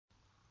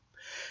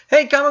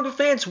Hey comic book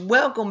fans,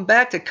 welcome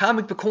back to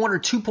Comic Book Corner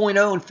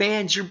 2.0, and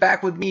fans, you're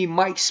back with me,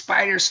 Mike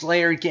Spider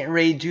Slayer, getting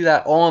ready to do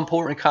that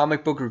all-important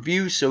comic book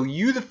review so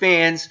you, the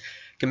fans,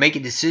 can make a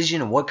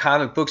decision on what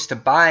comic books to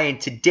buy. And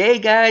today,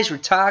 guys, we're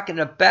talking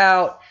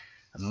about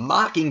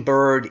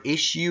Mockingbird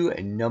issue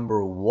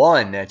number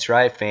 1. That's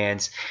right,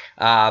 fans.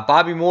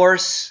 Bobby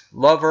Morse,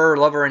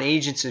 lover and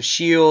Agents of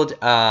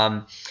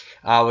S.H.I.E.L.D.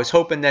 I was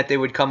hoping that they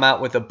would come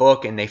out with a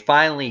book, and they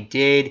finally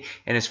did.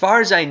 And as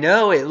far as I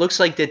know, it looks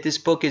like that this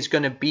book is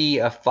going to be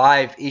a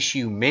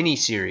 5-issue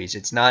miniseries.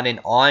 It's not an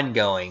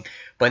ongoing.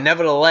 But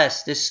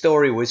nevertheless, this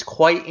story was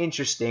quite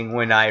interesting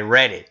when I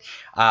read it.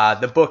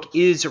 The book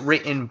is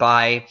written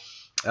by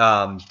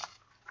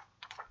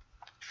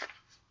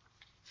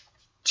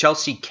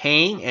Chelsea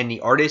Kane, and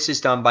the artist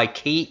is done by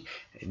Kate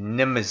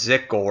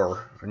Niemiec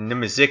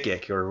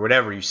or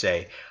whatever you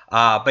say.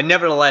 But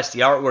nevertheless, the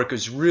artwork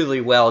is really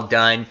well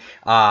done.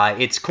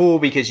 It's cool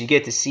because you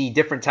get to see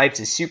different types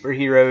of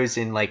superheroes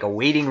in like a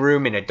waiting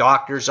room in a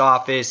doctor's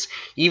office.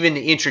 Even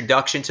the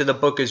introduction to the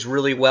book is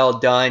really well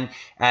done,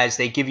 as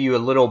they give you a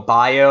little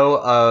bio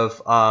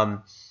of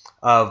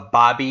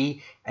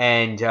Bobby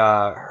and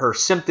her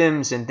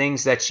symptoms and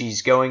things that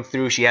she's going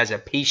through. She has a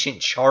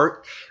patient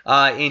chart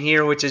in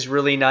here, which is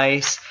really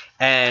nice.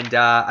 And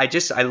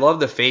I love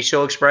the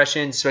facial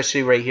expressions,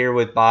 especially right here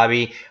with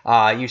Bobby.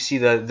 You see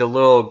the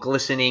little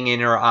glistening in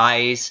her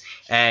eyes,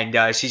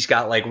 and she's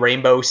got like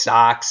rainbow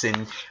socks,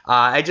 and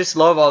I just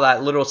love all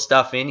that little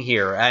stuff in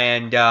here.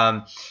 And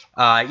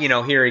you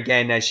know, here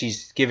again,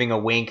 she's giving a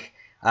wink.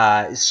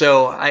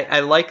 So I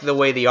like the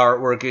way the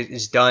artwork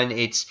is done.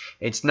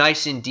 It's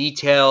nice and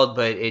detailed,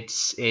 but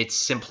it's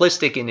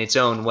simplistic in its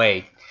own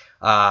way.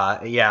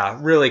 Yeah,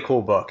 really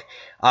cool book.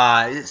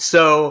 What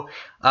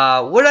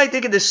did I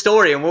think of this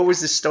story, and what was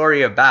the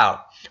story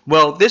about?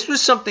 Well, this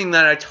was something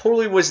that I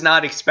totally was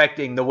not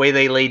expecting, the way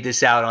they laid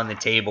this out on the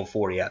table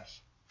for you.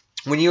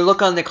 When you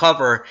look on the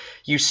cover,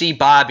 you see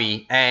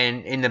Bobby,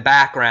 and in the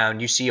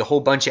background, you see a whole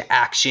bunch of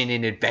action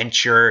and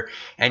adventure,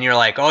 and you're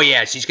like, oh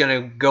yeah, she's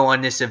going to go on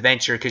this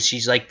adventure because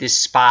she's like this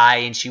spy,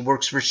 and she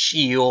works for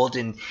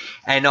S.H.I.E.L.D.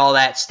 and all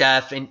that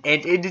stuff, and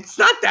it's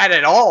not that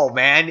at all,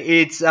 man.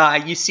 It's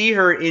you see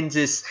her in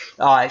this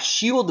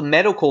S.H.I.E.L.D.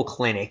 medical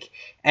clinic,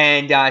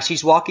 and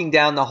she's walking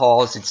down the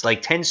halls. It's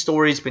like 10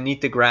 stories beneath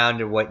the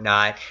ground or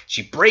whatnot.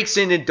 She breaks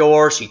in the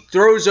door. She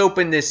throws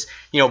open this,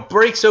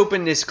 breaks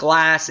open this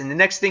glass. And the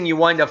next thing you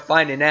wind up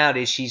finding out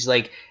is she's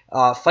like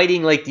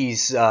fighting like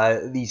these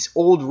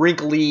old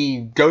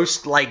wrinkly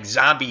ghost-like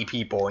zombie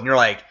people. And you're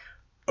like,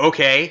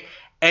 okay.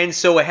 And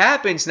so what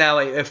happens now,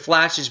 it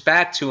flashes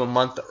back to a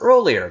month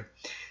earlier.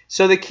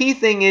 So the key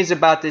thing is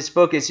about this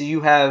book is you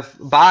have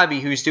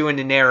Bobby, who's doing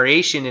the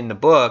narration in the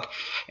book,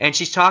 and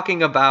she's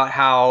talking about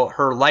how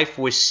her life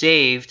was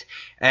saved,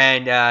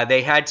 and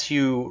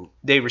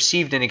they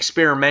received an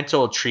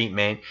experimental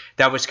treatment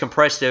that was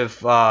compressed of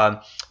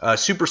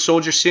super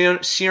soldier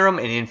serum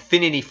and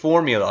infinity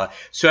formula.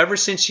 So ever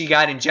since she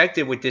got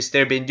injected with this,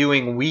 they've been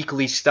doing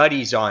weekly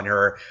studies on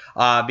her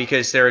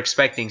because they're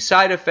expecting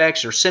side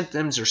effects or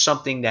symptoms or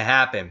something to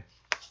happen.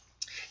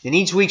 And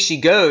each week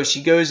she goes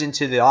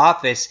into the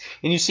office,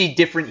 and you see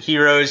different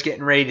heroes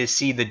getting ready to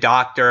see the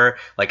doctor.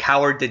 Like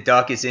Howard the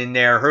Duck is in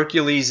there.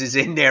 Hercules is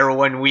in there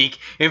one week.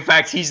 In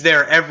fact, he's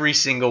there every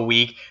single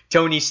week.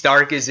 Tony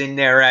Stark is in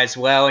there as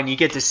well, and you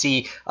get to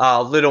see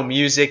little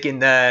music in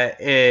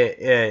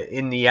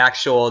the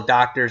actual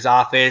doctor's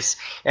office.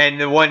 And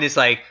the one is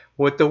like,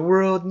 what the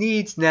world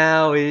needs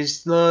now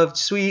is love,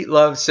 sweet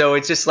love. So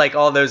it's just like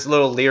all those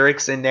little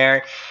lyrics in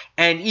there.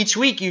 And each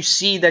week you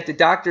see that the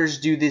doctors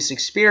do these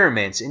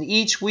experiments. And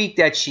each week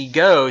that she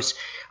goes,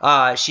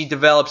 she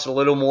develops a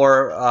little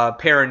more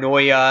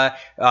paranoia.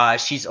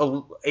 She's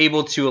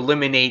able to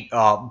eliminate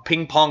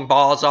ping pong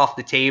balls off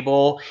the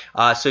table.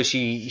 So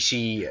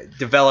she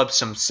develops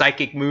some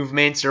psychic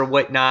movements or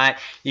whatnot.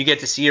 You get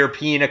to see her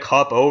pee in a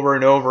cup over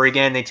and over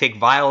again. They take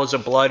vials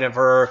of blood of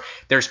her.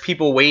 There's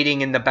people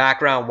waiting in the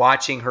background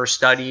watching her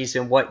studies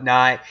and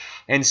whatnot.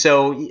 And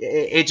so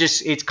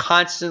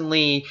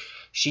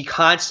she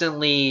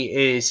constantly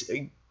is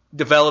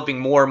developing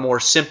more and more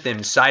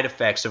symptoms, side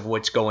effects of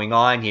what's going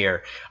on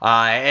here.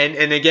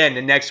 And again,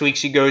 the next week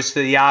she goes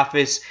to the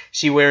office.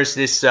 She wears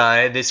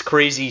this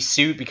crazy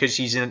suit because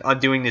she's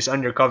doing this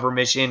undercover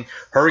mission.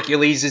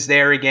 Hercules is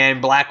there again.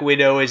 Black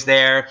Widow is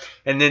there.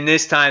 And then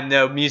this time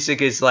the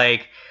music is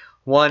like,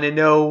 wanna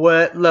know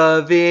what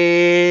love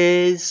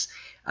is?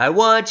 I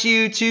want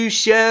you to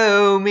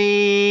show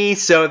me.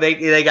 So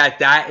they got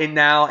that in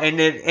now. And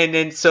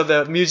then so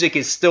the music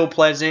is still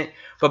pleasant.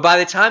 But by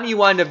the time you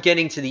wind up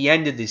getting to the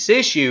end of this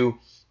issue,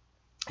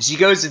 she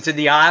goes into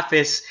the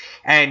office,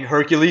 and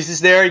Hercules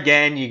is there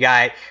again. You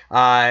got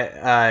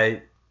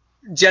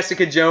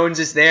Jessica Jones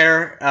is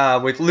there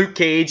with Luke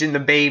Cage and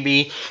the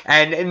baby.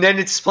 And then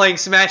it's playing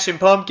Smashing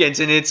Pumpkins,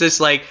 and it's just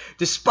like,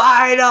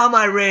 despite all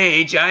my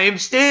rage, I am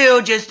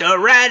still just a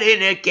rat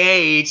in a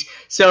cage.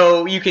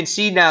 So you can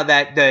see now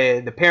that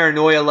the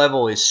paranoia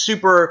level is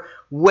super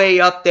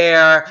way up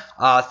there.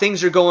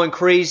 Things are going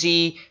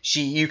crazy.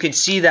 You can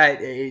see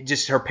that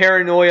just her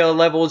paranoia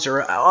levels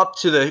are up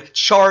to the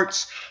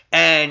charts,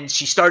 and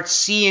she starts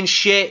seeing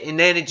shit, and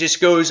then it just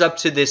goes up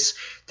to this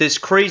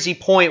crazy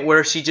point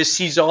where she just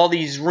sees all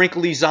these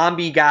wrinkly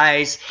zombie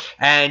guys,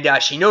 and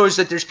she knows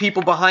that there's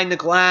people behind the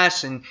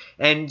glass,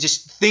 and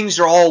just things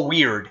are all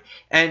weird.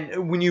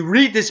 And when you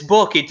read this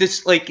book, it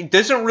just it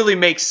doesn't really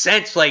make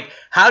sense. Like,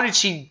 how did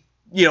she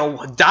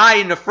die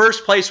in the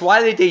first place?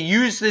 Why did they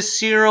use this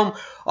serum?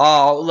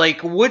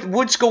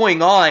 What's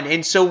going on?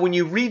 And so when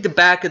you read the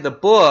back of the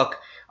book,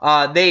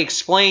 they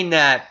explain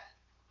that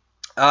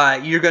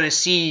you're going to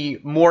see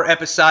more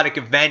episodic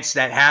events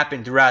that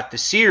happen throughout the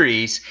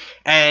series,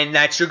 and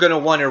that you're going to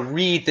want to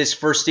read this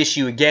first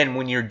issue again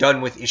when you're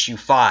done with issue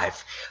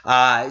 5.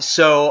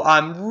 So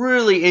I'm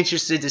really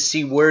interested to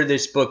see where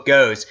this book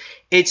goes.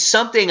 It's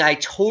something I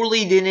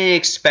totally didn't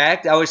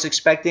expect. I was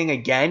expecting,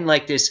 again,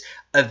 like this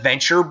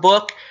adventure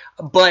book,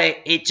 but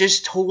it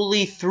just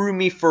totally threw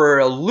me for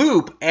a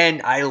loop,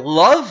 and I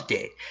loved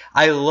it.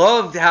 I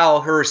loved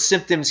how her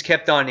symptoms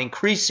kept on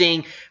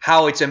increasing,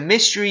 how it's a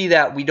mystery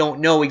that we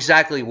don't know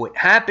exactly what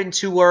happened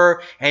to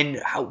her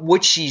and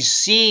what she's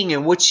seeing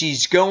and what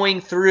she's going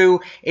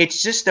through.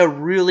 It's just a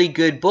really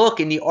good book,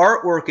 and the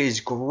artwork is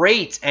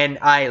great, and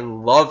I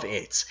love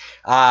it.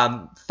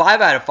 5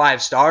 out of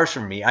 5 stars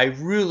from me. I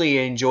really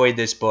enjoyed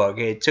this book.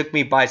 It took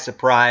me by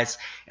surprise,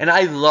 and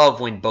I love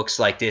when books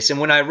like this. And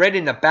when I read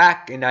in the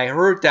back and I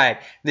heard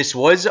that this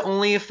was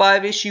only a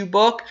 5-issue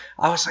book,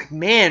 I was like,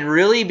 man,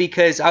 really?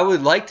 Because I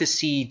would like to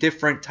see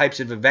different types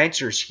of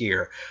adventures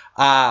here.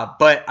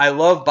 But I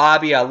love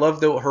Bobby. I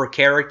love her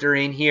character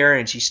in here,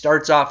 and she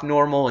starts off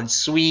normal and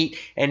sweet,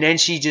 and then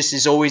she just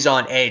is always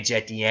on edge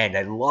at the end.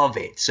 I love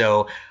it.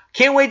 So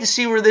can't wait to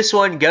see where this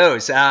one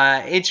goes.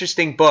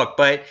 Interesting book.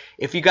 But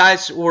if you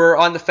guys were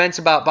on the fence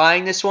about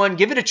buying this one,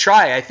 give it a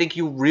try. I think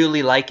you'll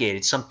really like it.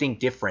 It's something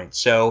different.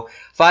 So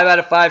 5 out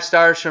of 5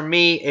 stars from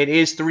me. It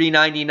is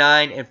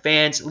 $3.99. And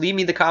fans, leave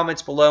me the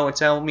comments below and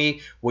tell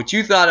me what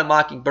you thought of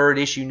Mockingbird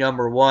issue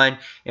number 1.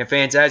 And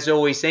fans, as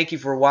always, thank you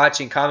for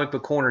watching Comic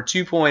Book Corner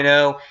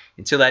 2.0.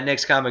 Until that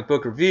next comic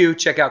book review,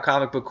 check out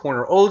Comic Book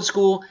Corner Old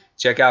School.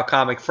 Check out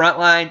Comic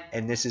Frontline.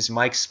 And this is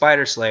Mike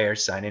Spider Slayer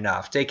signing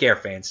off. Take care,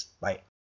 fans. Bye.